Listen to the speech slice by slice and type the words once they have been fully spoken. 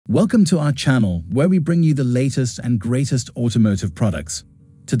Welcome to our channel, where we bring you the latest and greatest automotive products.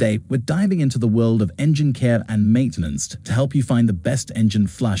 Today, we're diving into the world of engine care and maintenance to help you find the best engine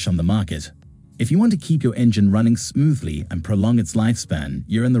flush on the market. If you want to keep your engine running smoothly and prolong its lifespan,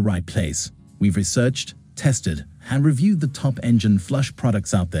 you're in the right place. We've researched, tested, and reviewed the top engine flush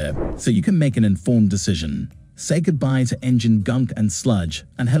products out there so you can make an informed decision. Say goodbye to engine gunk and sludge,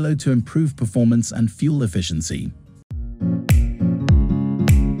 and hello to improved performance and fuel efficiency.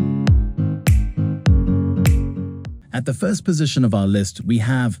 At the first position of our list, we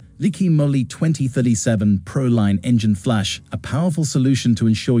have Liqui Moly 2037 Pro Line Engine Flush, a powerful solution to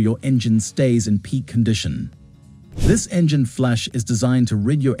ensure your engine stays in peak condition. This engine flush is designed to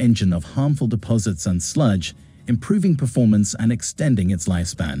rid your engine of harmful deposits and sludge, improving performance and extending its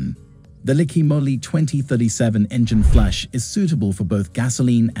lifespan. The Liqui Moly 2037 Engine Flush is suitable for both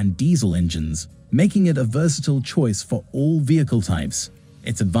gasoline and diesel engines, making it a versatile choice for all vehicle types.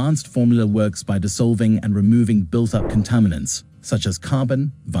 Its advanced formula works by dissolving and removing built-up contaminants, such as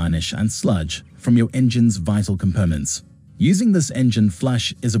carbon, varnish, and sludge, from your engine's vital components. Using this engine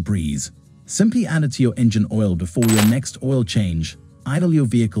flush is a breeze. Simply add it to your engine oil before your next oil change, idle your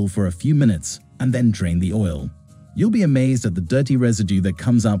vehicle for a few minutes, and then drain the oil. You'll be amazed at the dirty residue that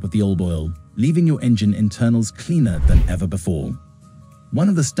comes out with the old oil, leaving your engine internals cleaner than ever before. One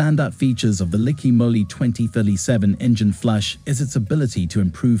of the standout features of the Liqui Moly 2037 Engine Flush is its ability to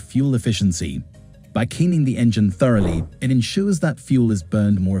improve fuel efficiency. By cleaning the engine thoroughly, it ensures that fuel is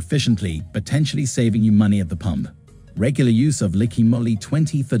burned more efficiently, potentially saving you money at the pump. Regular use of Liqui Moly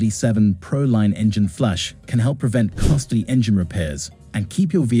 2037 Pro Line Engine Flush can help prevent costly engine repairs and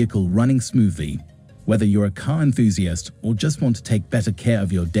keep your vehicle running smoothly. Whether you're a car enthusiast or just want to take better care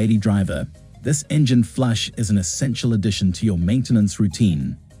of your daily driver, this engine flush is an essential addition to your maintenance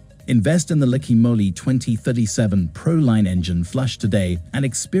routine. Invest in the Liqui Moly 2037 Pro Line Engine Flush today and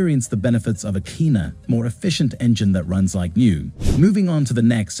experience the benefits of a cleaner, more efficient engine that runs like new. Moving on to the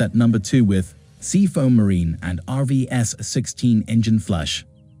next at number 2 with Seafoam Marine and RV S16 Engine Flush.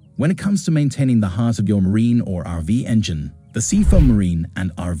 When it comes to maintaining the heart of your marine or RV engine, the Seafoam Marine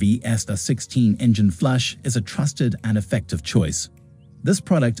and RV S16 Engine Flush is a trusted and effective choice. This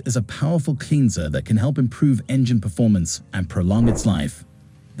product is a powerful cleanser that can help improve engine performance and prolong its life.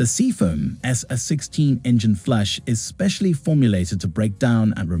 The Seafoam S16 Engine Flush is specially formulated to break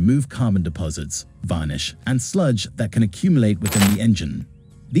down and remove carbon deposits, varnish, and sludge that can accumulate within the engine.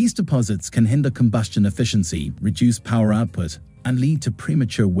 These deposits can hinder combustion efficiency, reduce power output, and lead to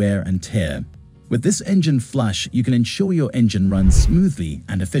premature wear and tear. With this engine flush, you can ensure your engine runs smoothly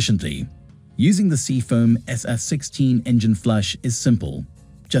and efficiently. Using the Seafoam S16 Engine Flush is simple.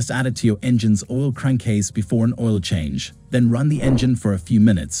 Just add it to your engine's oil crankcase before an oil change, then run the engine for a few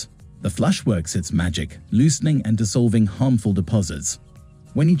minutes. The flush works its magic, loosening and dissolving harmful deposits.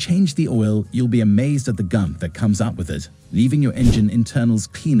 When you change the oil, you'll be amazed at the gunk that comes out with it, leaving your engine internals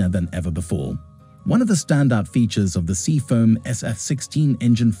cleaner than ever before. One of the standout features of the Seafoam S16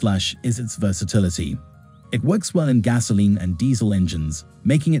 Engine Flush is its versatility. It works well in gasoline and diesel engines,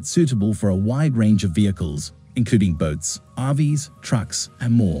 making it suitable for a wide range of vehicles, including boats, RVs, trucks,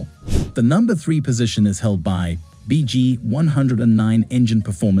 and more. The number 3 position is held by BG109 Engine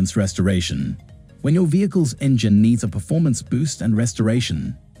Performance Restoration. When your vehicle's engine needs a performance boost and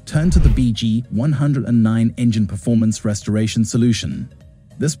restoration, turn to the BG109 Engine Performance Restoration Solution.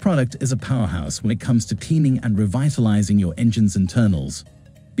 This product is a powerhouse when it comes to cleaning and revitalizing your engine's internals.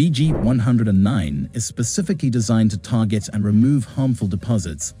 BG109 is specifically designed to target and remove harmful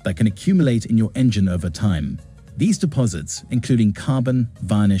deposits that can accumulate in your engine over time. These deposits, including carbon,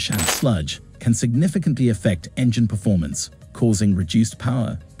 varnish, and sludge, can significantly affect engine performance, causing reduced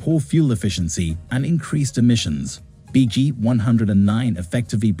power, poor fuel efficiency, and increased emissions. BG109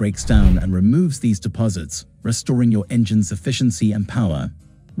 effectively breaks down and removes these deposits, restoring your engine's efficiency and power.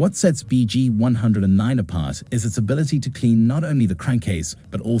 What sets BG109 apart is its ability to clean not only the crankcase,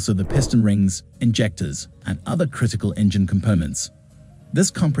 but also the piston rings, injectors, and other critical engine components. This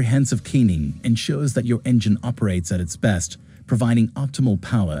comprehensive cleaning ensures that your engine operates at its best, providing optimal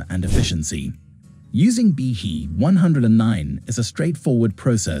power and efficiency. Using BG109 is a straightforward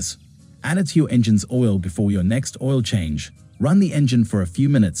process. Add it to your engine's oil before your next oil change. Run the engine for a few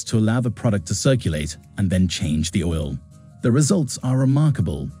minutes to allow the product to circulate, and then change the oil. The results are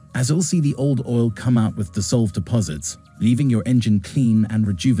remarkable, as you'll see the old oil come out with dissolved deposits, leaving your engine clean and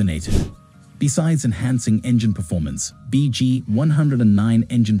rejuvenated. Besides enhancing engine performance, BG109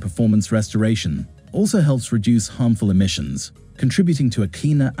 Engine Performance Restoration also helps reduce harmful emissions, contributing to a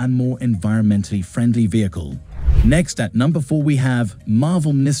cleaner and more environmentally friendly vehicle. Next at number 4 we have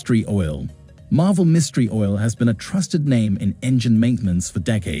Marvel Mystery Oil. Marvel Mystery Oil has been a trusted name in engine maintenance for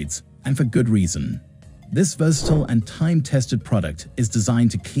decades, and for good reason. This versatile and time-tested product is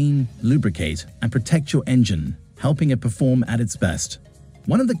designed to clean, lubricate, and protect your engine, helping it perform at its best.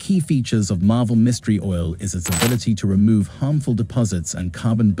 One of the key features of Marvel Mystery Oil is its ability to remove harmful deposits and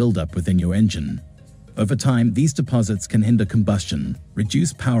carbon buildup within your engine. Over time, these deposits can hinder combustion,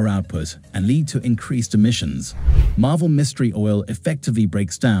 reduce power output, and lead to increased emissions. Marvel Mystery Oil effectively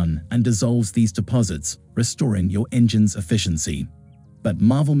breaks down and dissolves these deposits, restoring your engine's efficiency. But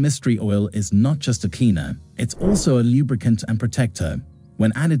Marvel Mystery Oil is not just a cleaner, it's also a lubricant and protector.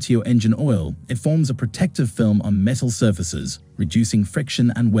 When added to your engine oil, it forms a protective film on metal surfaces, reducing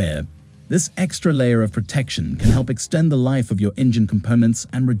friction and wear. This extra layer of protection can help extend the life of your engine components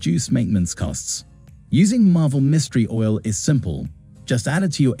and reduce maintenance costs. Using Marvel Mystery Oil is simple. Just add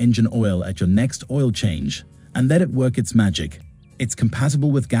it to your engine oil at your next oil change and let it work its magic. It's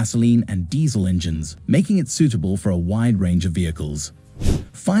compatible with gasoline and diesel engines, making it suitable for a wide range of vehicles.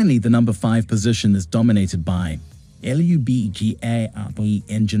 Finally, the number 5 position is dominated by LUBEGARD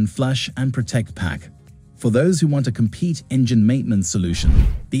Engine Flush and Protect Pack. For those who want a complete engine maintenance solution,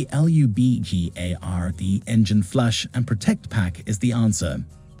 the LUBEGARD Engine Flush and Protect Pack is the answer.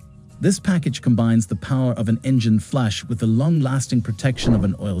 This package combines the power of an engine flush with the long-lasting protection of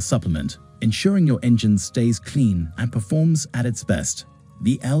an oil supplement, ensuring your engine stays clean and performs at its best.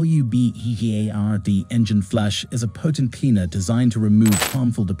 The LUBEGARD Engine Flush is a potent cleaner designed to remove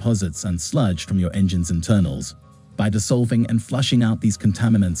harmful deposits and sludge from your engine's internals. By dissolving and flushing out these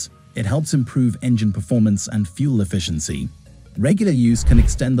contaminants, it helps improve engine performance and fuel efficiency. Regular use can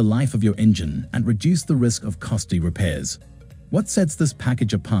extend the life of your engine and reduce the risk of costly repairs. What sets this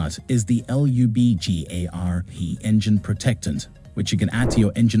package apart is the LUBEGARD Engine Protectant, which you can add to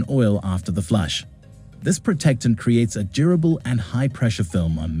your engine oil after the flush. This protectant creates a durable and high-pressure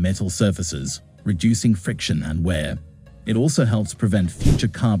film on metal surfaces, reducing friction and wear. It also helps prevent future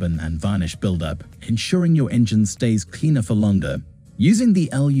carbon and varnish buildup, ensuring your engine stays cleaner for longer. Using the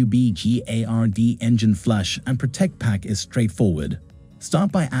LUBEGARD Engine Flush and Protect Pack is straightforward.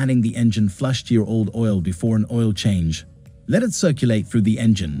 Start by adding the engine flush to your old oil before an oil change. Let it circulate through the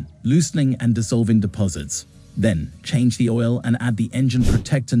engine, loosening and dissolving deposits. Then, change the oil and add the engine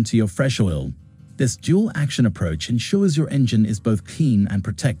protectant to your fresh oil. This dual-action approach ensures your engine is both clean and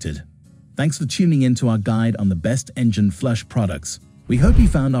protected. Thanks for tuning in to our guide on the best engine flush products. We hope you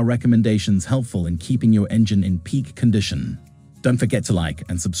found our recommendations helpful in keeping your engine in peak condition. Don't forget to like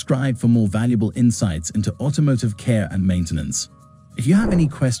and subscribe for more valuable insights into automotive care and maintenance. If you have any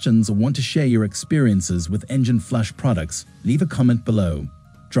questions or want to share your experiences with engine flush products, leave a comment below.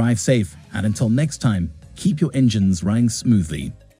 Drive safe, and until next time, keep your engines running smoothly.